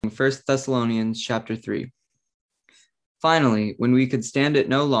First Thessalonians chapter 3. Finally, when we could stand it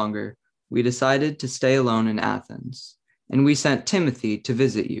no longer, we decided to stay alone in Athens, and we sent Timothy to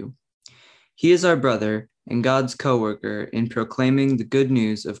visit you. He is our brother and God's co-worker in proclaiming the good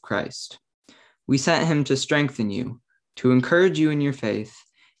news of Christ. We sent him to strengthen you, to encourage you in your faith,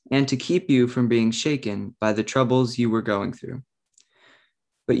 and to keep you from being shaken by the troubles you were going through.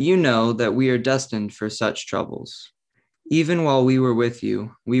 But you know that we are destined for such troubles. Even while we were with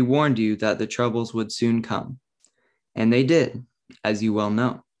you, we warned you that the troubles would soon come. And they did, as you well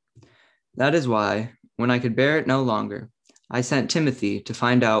know. That is why, when I could bear it no longer, I sent Timothy to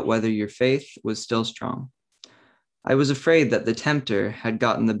find out whether your faith was still strong. I was afraid that the tempter had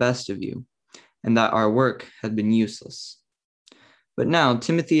gotten the best of you, and that our work had been useless. But now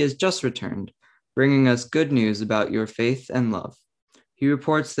Timothy has just returned, bringing us good news about your faith and love. He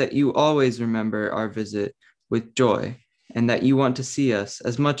reports that you always remember our visit with joy, and that you want to see us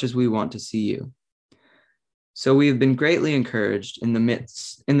as much as we want to see you. So we have been greatly encouraged in the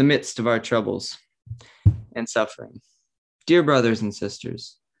midst of our troubles and suffering. Dear brothers and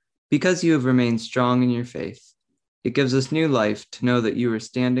sisters, because you have remained strong in your faith, it gives us new life to know that you are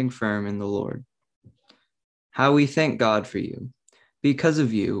standing firm in the Lord. How we thank God for you. Because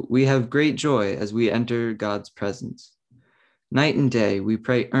of you, we have great joy as we enter God's presence. Night and day, we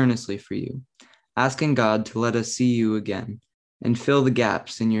pray earnestly for you, asking God to let us see you again and fill the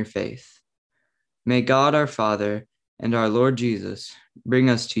gaps in your faith. May God our Father and our Lord Jesus bring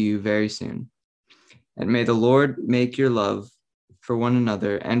us to you very soon. And may the Lord make your love for one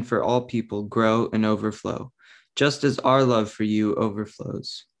another and for all people grow and overflow, just as our love for you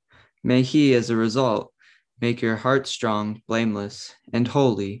overflows. May he, as a result, make your heart strong, blameless, and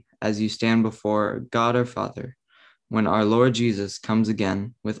holy as you stand before God our Father, when our Lord Jesus comes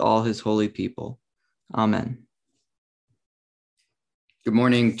again with all his holy people. Amen. Good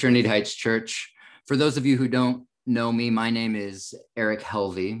morning, Trinity Heights Church. For those of you who don't know me, my name is Eric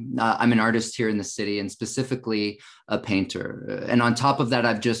Helvey. I'm an artist here in the city and specifically a painter. And on top of that,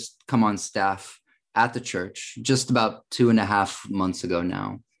 I've just come on staff at the church just about 2.5 months ago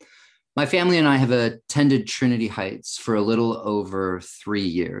now. My family and I have attended Trinity Heights for a little over 3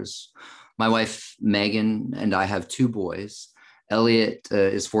 years. My wife, Megan, and I have 2 boys. Elliot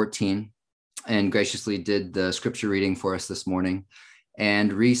is 14 and graciously did the scripture reading for us this morning.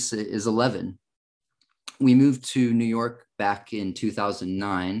 And Reese is 11. We moved to New York back in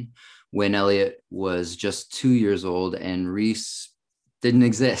 2009 when Elliot was just 2 years old and Reese didn't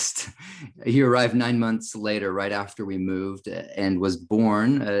exist. He arrived 9 months later, right after we moved, and was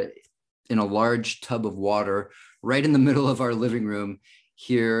born in a large tub of water right in the middle of our living room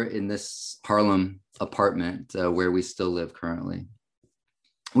here in this Harlem apartment where we still live currently.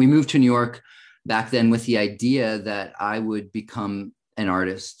 We moved to New York back then with the idea that I would become an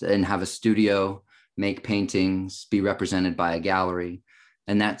artist and have a studio, make paintings, be represented by a gallery.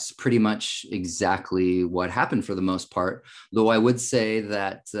 And that's pretty much exactly what happened for the most part. Though I would say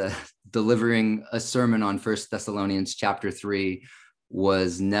that delivering a sermon on First Thessalonians chapter 3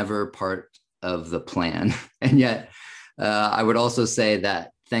 was never part of the plan. And yet I would also say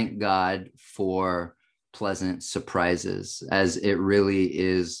that thank God for pleasant surprises, as it really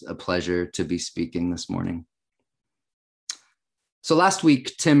is a pleasure to be speaking this morning. So last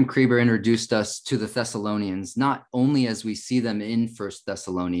week, Tim Krieber introduced us to the Thessalonians, not only as we see them in First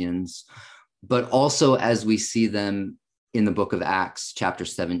Thessalonians, but also as we see them in the book of Acts, chapter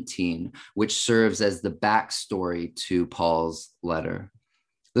 17, which serves as the backstory to Paul's letter.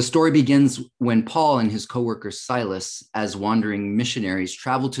 The story begins when Paul and his co-worker Silas, as wandering missionaries,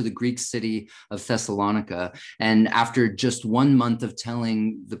 traveled to the Greek city of Thessalonica. And after just 1 month of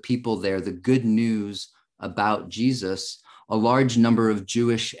telling the people there the good news about Jesus, a large number of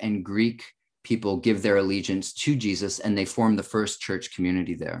Jewish and Greek people give their allegiance to Jesus, and they form the first church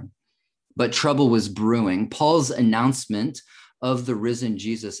community there. But trouble was brewing. Paul's announcement of the risen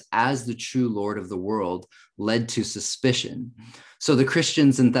Jesus as the true Lord of the world led to suspicion. So the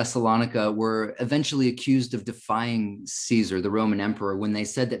Christians in Thessalonica were eventually accused of defying Caesar, the Roman emperor, when they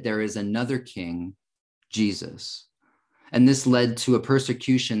said that there is another king, Jesus. And this led to a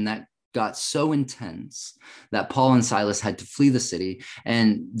persecution that got so intense that Paul and Silas had to flee the city.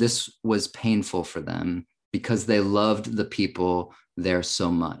 And this was painful for them because they loved the people there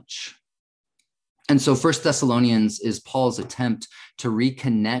so much. And so First Thessalonians is Paul's attempt to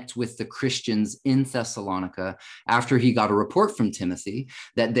reconnect with the Christians in Thessalonica after he got a report from Timothy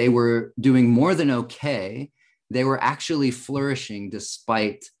that they were doing more than okay. They were actually flourishing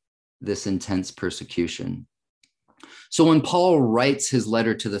despite this intense persecution. So when Paul writes his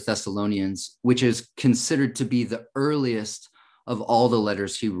letter to the Thessalonians, which is considered to be the earliest of all the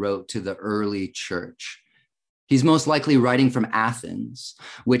letters he wrote to the early church. He's most likely writing from Athens,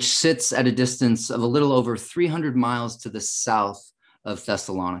 which sits at a distance of a little over 300 miles to the south of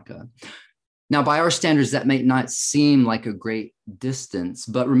Thessalonica. Now, by our standards, that may not seem like a great distance,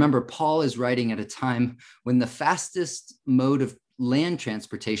 but remember, Paul is writing at a time when the fastest mode of land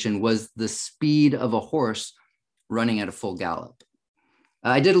transportation was the speed of a horse running at a full gallop.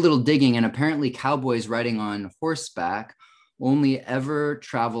 I did a little digging, and apparently cowboys riding on horseback only ever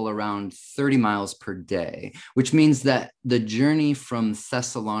travel around 30 miles per day, which means that the journey from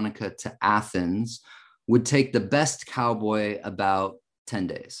Thessalonica to Athens would take the best cowboy about 10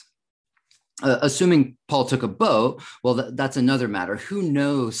 days. Assuming Paul took a boat, well, that's another matter. Who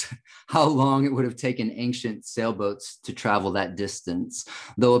knows how long it would have taken ancient sailboats to travel that distance,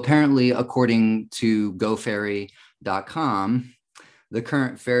 though apparently, according to GoFerry.com, the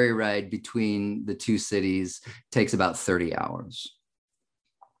current ferry ride between the two cities takes about 30 hours.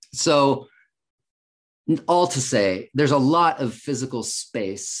 So, all to say, there's a lot of physical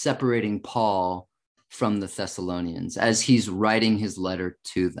space separating Paul from the Thessalonians as he's writing his letter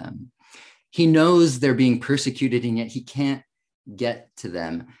to them. He knows they're being persecuted, and yet he can't get to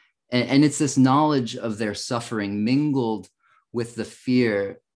them. And it's this knowledge of their suffering mingled with the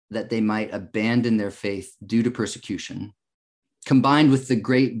fear that they might abandon their faith due to persecution, combined with the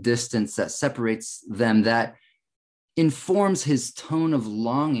great distance that separates them, that informs his tone of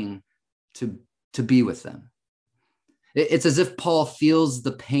longing to be with them. It's as if Paul feels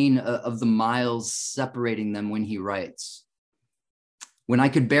the pain of the miles separating them when he writes, "When I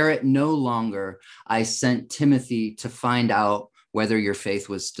could bear it no longer, I sent Timothy to find out whether your faith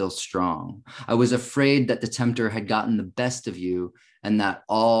was still strong. I was afraid that the tempter had gotten the best of you and that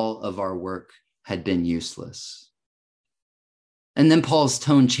all of our work had been useless." And then Paul's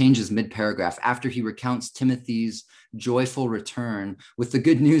tone changes mid-paragraph after he recounts Timothy's joyful return with the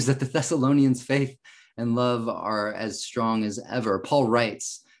good news that the Thessalonians' faith and love are as strong as ever. Paul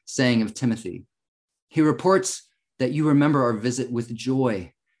writes, saying of Timothy, "He reports that you remember our visit with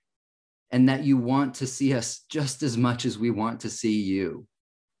joy and that you want to see us just as much as we want to see you."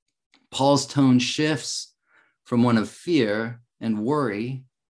 Paul's tone shifts from one of fear and worry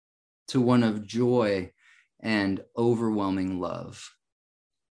to one of joy and overwhelming love.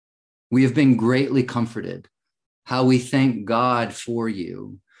 "We have been greatly comforted. How we thank God for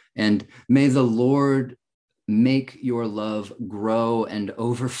you. And may the Lord make your love grow and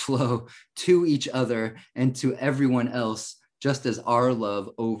overflow to each other and to everyone else, just as our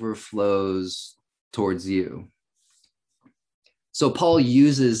love overflows towards you." So Paul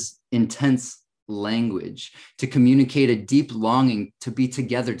uses intense language to communicate a deep longing to be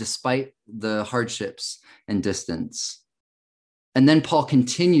together despite the hardships and distance. And then Paul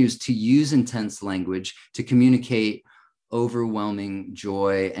continues to use intense language to communicate overwhelming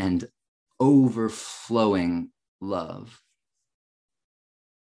joy and overflowing love.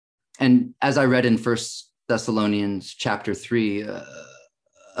 And as I read in 1 Thessalonians chapter 3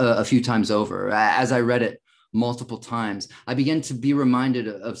 a few times over, as I read it multiple times, I began to be reminded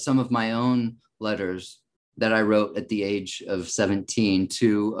of some of my own letters that I wrote at the age of 17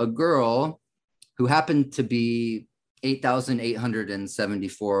 to a girl who happened to be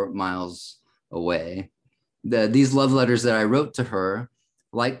 8,874 miles away. These love letters that I wrote to her,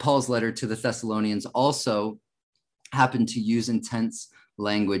 like Paul's letter to the Thessalonians, also happened to use intense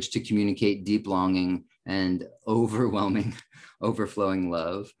language to communicate deep longing and overwhelming, overflowing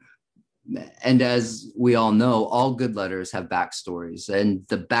love. And as we all know, all good letters have backstories, and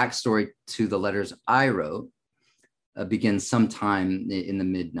the backstory to the letters I wrote begins sometime in the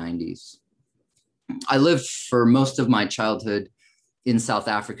mid-90s. I lived for most of my childhood in South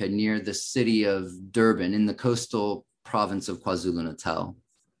Africa near the city of Durban in the coastal province of KwaZulu-Natal.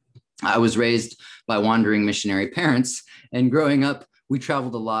 I was raised by wandering missionary parents, and growing up, we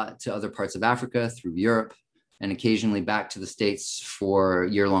traveled a lot to other parts of Africa, through Europe, and occasionally back to the States for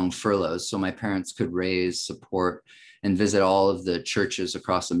year-long furloughs, so my parents could raise, support, and visit all of the churches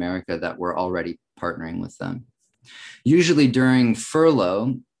across America that were already partnering with them. Usually during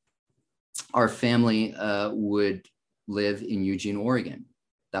furlough, our family would live in Eugene, Oregon.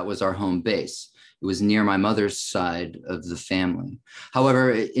 That was our home base. It was near my mother's side of the family.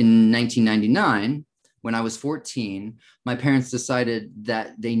 However, in 1999, when I was 14, my parents decided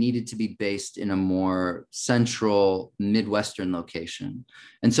that they needed to be based in a more central Midwestern location.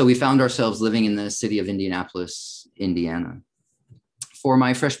 And so we found ourselves living in the city of Indianapolis, Indiana. For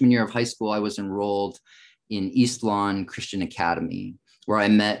my freshman year of high school, I was enrolled in East Lawn Christian Academy, where I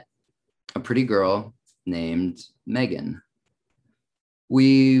met a pretty girl named Megan.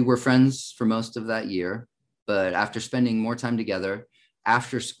 We were friends for most of that year. But after spending more time together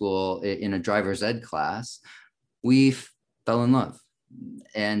after school in a driver's ed class, we fell in love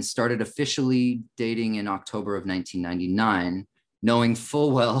and started officially dating in October of 1999, knowing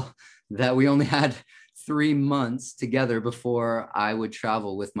full well that we only had 3 months together before I would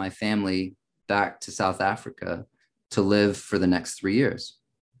travel with my family back to South Africa to live for the next 3 years.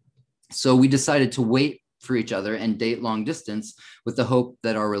 So we decided to wait for each other and date long distance with the hope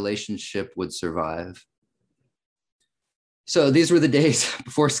that our relationship would survive. So these were the days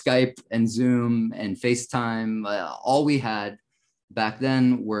before Skype and Zoom and FaceTime. All we had back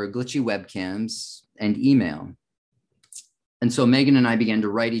then were glitchy webcams and email. And so Megan and I began to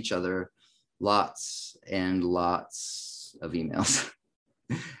write each other lots and lots of emails.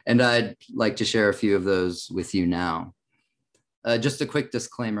 And I'd like to share a few of those with you now. Just a quick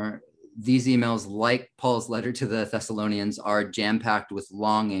disclaimer. These emails, like Paul's letter to the Thessalonians, are jam-packed with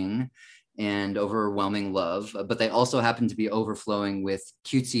longing and overwhelming love, but they also happen to be overflowing with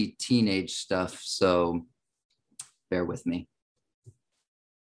cutesy teenage stuff, so bear with me.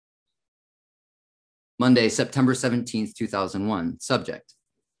 Monday, September 17th, 2001. Subject,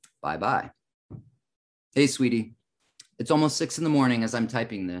 bye-bye. Hey, sweetie. It's almost 6 a.m. as I'm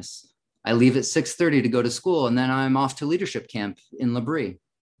typing this. I leave at 6:30 to go to school, and then I'm off to leadership camp in L'Abri.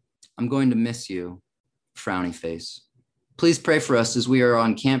 I'm going to miss you. Frowny face. Please pray for us as we are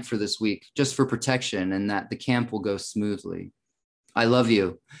on camp for this week, just for protection and that the camp will go smoothly. I love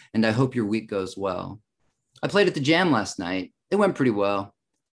you, and I hope your week goes well. I played at the Jam last night. It went pretty well.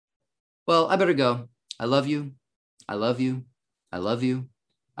 Well, I better go. I love you. I love you. I love you.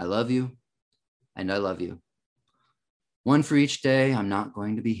 I love you. And I love you. One for each day I'm not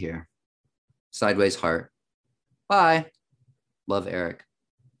going to be here. Sideways heart. Bye. Love, Eric.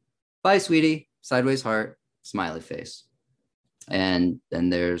 Bye, sweetie. Sideways heart. Smiley face. And then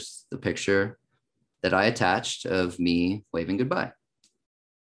there's the picture that I attached of me waving goodbye.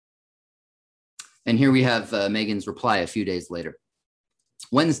 And here we have Megan's reply a few days later.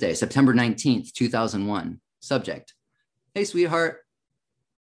 Wednesday, September 19th, 2001. Subject. Hey, sweetheart.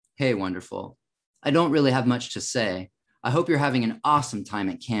 Hey, wonderful. I don't really have much to say. I hope you're having an awesome time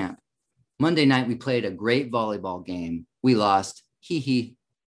at camp. Monday night, we played a great volleyball game. We lost. Hee hee.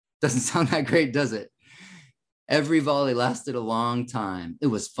 Doesn't sound that great, does it? Every volley lasted a long time. It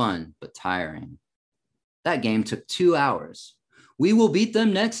was fun, but tiring. That game took 2 hours. We will beat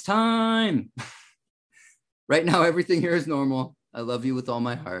them next time. Right now, everything here is normal. I love you with all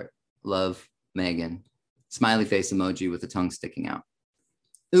my heart. Love, Megan. Smiley face emoji with the tongue sticking out.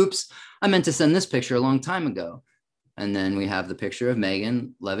 Oops, I meant to send this picture a long time ago. And then we have the picture of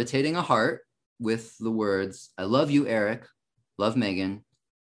Megan levitating a heart with the words, I love you, Eric. Love, Megan.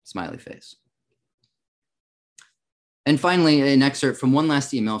 Smiley face. And finally, an excerpt from one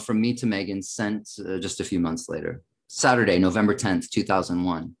last email from me to Megan sent just a few months later. Saturday, November 10th,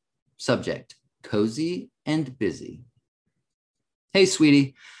 2001. Subject, cozy and busy. Hey,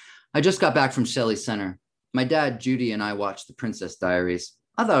 sweetie. I just got back from Shelley Center. My dad, Judy, and I watched The Princess Diaries.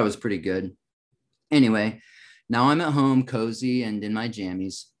 I thought it was pretty good. Anyway, now I'm at home, cozy and in my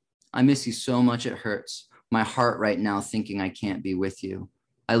jammies. I miss you so much it hurts. My heart right now thinking I can't be with you.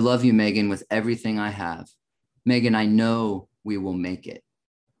 I love you, Megan, with everything I have. Megan, I know we will make it.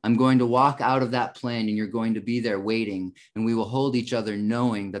 I'm going to walk out of that plane and you're going to be there waiting, and we will hold each other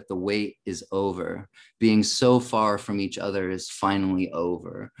knowing that the wait is over. Being so far from each other is finally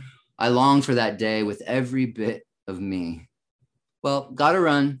over. I long for that day with every bit of me. Well, gotta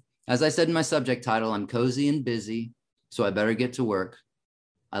run. As I said in my subject title, I'm cozy and busy, so I better get to work.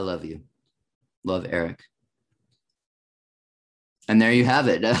 I love you. Love, Eric. And there you have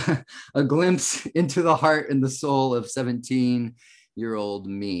it, a glimpse into the heart and the soul of 17-year-old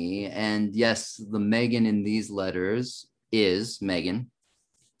me. And yes, the Megan in these letters is Megan,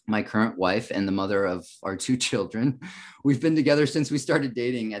 my current wife and the mother of our 2 children. We've been together since we started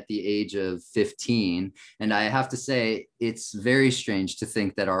dating at the age of 15. And I have to say, it's very strange to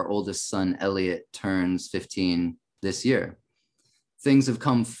think that our oldest son, Elliot, turns 15 this year. Things have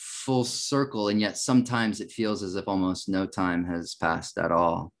come full circle, and yet sometimes it feels as if almost no time has passed at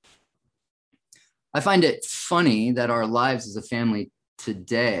all. I find it funny that our lives as a family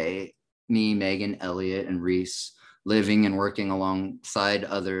today, me, Megan, Elliot, and Reese, living and working alongside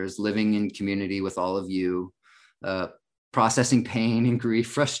others, living in community with all of you, processing pain and grief,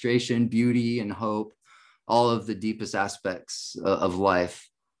 frustration, beauty, and hope, all of the deepest aspects of life.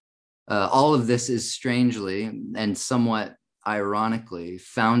 All of this is strangely and somewhat ironically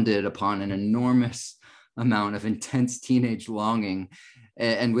founded upon an enormous amount of intense teenage longing,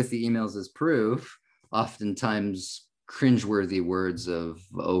 and with the emails as proof, oftentimes cringeworthy words of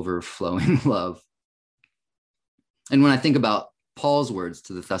overflowing love. And when I think about Paul's words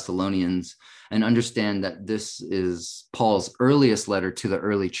to the Thessalonians and understand that this is Paul's earliest letter to the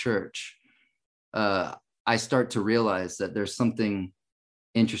early church, I start to realize that there's something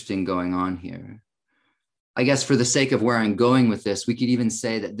interesting going on here. I guess for the sake of where I'm going with this, we could even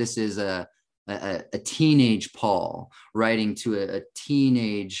say that this is a teenage Paul writing to a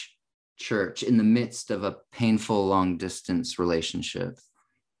teenage church in the midst of a painful long distance relationship.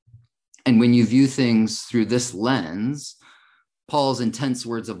 And when you view things through this lens, Paul's intense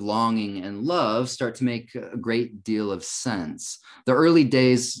words of longing and love start to make a great deal of sense. The early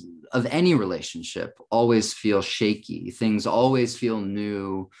days of any relationship always feel shaky. Things always feel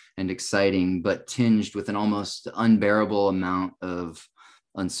new and exciting, but tinged with an almost unbearable amount of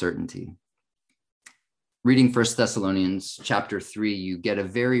uncertainty. Reading 1 Thessalonians chapter 3, you get a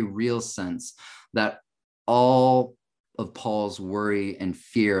very real sense that all of Paul's worry and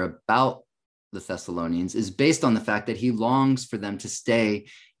fear about the Thessalonians is based on the fact that he longs for them to stay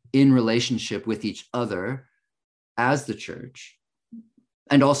in relationship with each other as the church,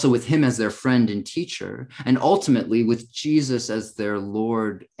 and also with him as their friend and teacher, and ultimately with Jesus as their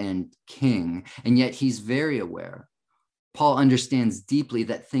Lord and King. And yet he's very aware. Paul understands deeply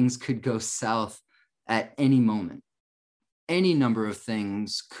that things could go south at any moment. Any number of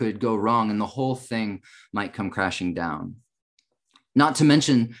things could go wrong, and the whole thing might come crashing down. Not to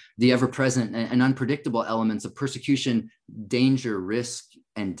mention the ever-present and unpredictable elements of persecution, danger, risk,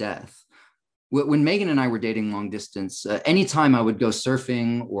 and death. When Megan and I were dating long distance, anytime I would go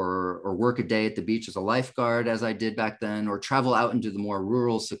surfing or work a day at the beach as a lifeguard, as I did back then, or travel out into the more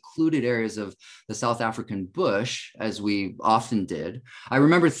rural, secluded areas of the South African bush, as we often did, I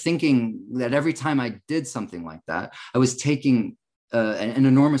remember thinking that every time I did something like that, I was taking an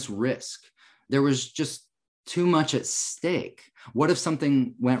enormous risk. There was just too much at stake. What if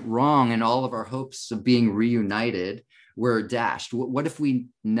something went wrong and all of our hopes of being reunited were dashed? What if we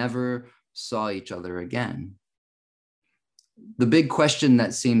never saw each other again? The big question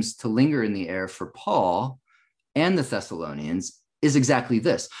that seems to linger in the air for Paul and the Thessalonians is exactly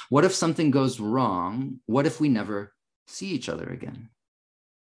this. What if something goes wrong? What if we never see each other again?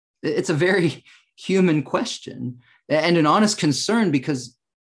 It's a very human question and an honest concern, because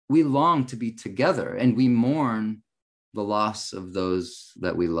we long to be together and we mourn the loss of those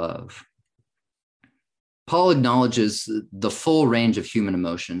that we love. Paul acknowledges the full range of human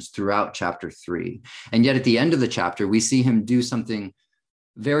emotions throughout chapter 3. And yet at the end of the chapter, we see him do something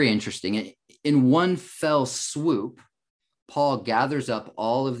very interesting. In one fell swoop, Paul gathers up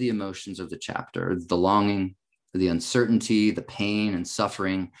all of the emotions of the chapter, the longing, the uncertainty, the pain and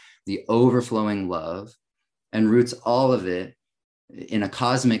suffering, the overflowing love, and roots all of it in a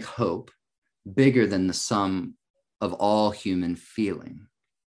cosmic hope bigger than the sum of all human feeling.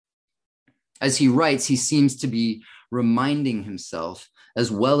 As he writes, he seems to be reminding himself, as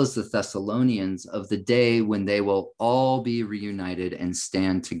well as the Thessalonians, of the day when they will all be reunited and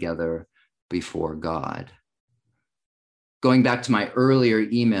stand together before God. Going back to my earlier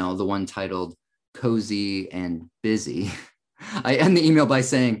email, the one titled Cozy and Busy, I end the email by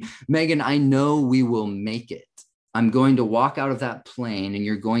saying, Megan, I know we will make it. I'm going to walk out of that plane and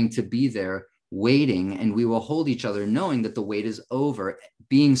you're going to be there waiting, and we will hold each other knowing that the wait is over.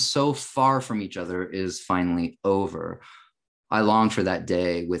 Being so far from each other is finally over. I long for that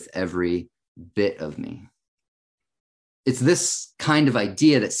day with every bit of me. It's this kind of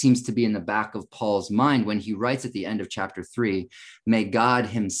idea that seems to be in the back of Paul's mind when he writes at the end of chapter 3, may God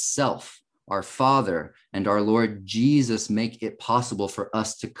himself, our Father, and our Lord Jesus make it possible for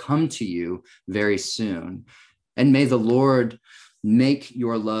us to come to you very soon. And may the Lord make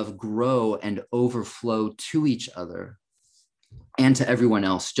your love grow and overflow to each other and to everyone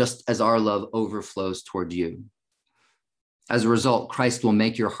else, just as our love overflows toward you. As a result, Christ will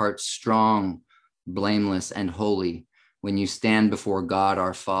make your heart strong, blameless, and holy when you stand before God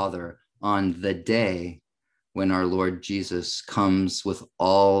our Father on the day when our Lord Jesus comes with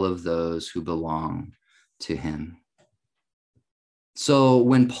all of those who belong to him. So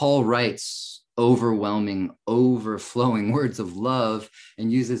when Paul writes overwhelming, overflowing words of love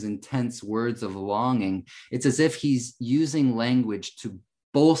and uses intense words of longing, it's as if he's using language to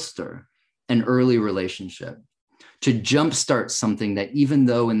bolster an early relationship, to jumpstart something that, even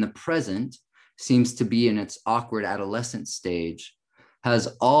though in the present seems to be in its awkward adolescent stage, has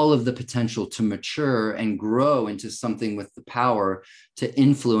all of the potential to mature and grow into something with the power to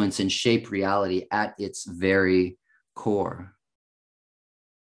influence and shape reality at its very core.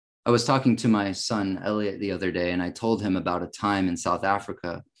 I was talking to my son, Elliot, the other day, and I told him about a time in South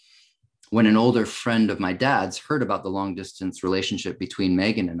Africa when an older friend of my dad's heard about the long distance relationship between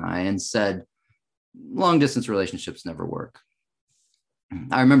Megan and I and said, long distance relationships never work.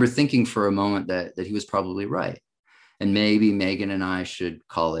 I remember thinking for a moment that he was probably right. And maybe Megan and I should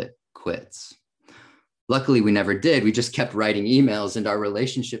call it quits. Luckily, we never did. We just kept writing emails, and our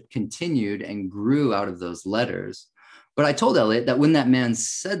relationship continued and grew out of those letters. But I told Elliot that when that man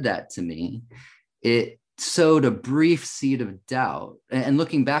said that to me, it sowed a brief seed of doubt. And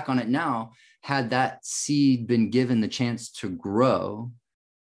looking back on it now, had that seed been given the chance to grow,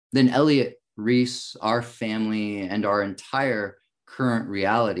 then Elliot, Reese, our family, and our entire current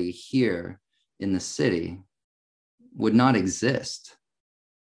reality here in the city would not exist.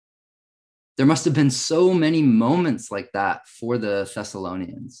 There must have been so many moments like that for the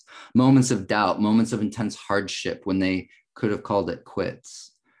Thessalonians, moments of doubt, moments of intense hardship when they could have called it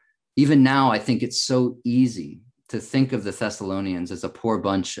quits. Even now, I think it's so easy to think of the Thessalonians as a poor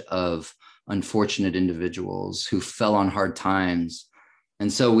bunch of unfortunate individuals who fell on hard times.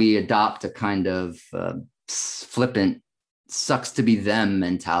 And so we adopt a kind of flippant, sucks to be them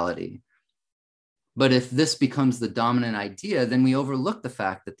mentality. But if this becomes the dominant idea, then we overlook the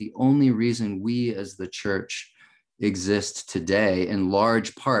fact that the only reason we as the church exist today in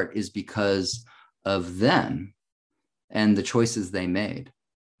large part is because of them and the choices they made.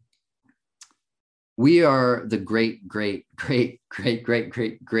 We are the great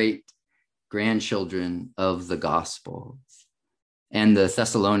grandchildren of the gospel, and the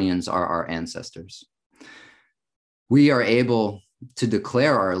Thessalonians are our ancestors. We are able to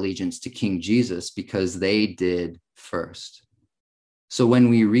declare our allegiance to King Jesus because they did first. So when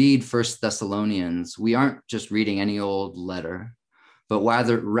we read 1 Thessalonians, we aren't just reading any old letter, but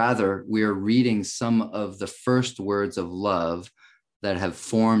rather we are reading some of the first words of love that have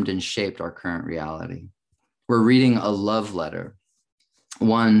formed and shaped our current reality. We're reading a love letter,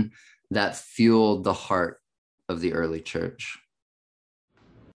 one that fueled the heart of the early church.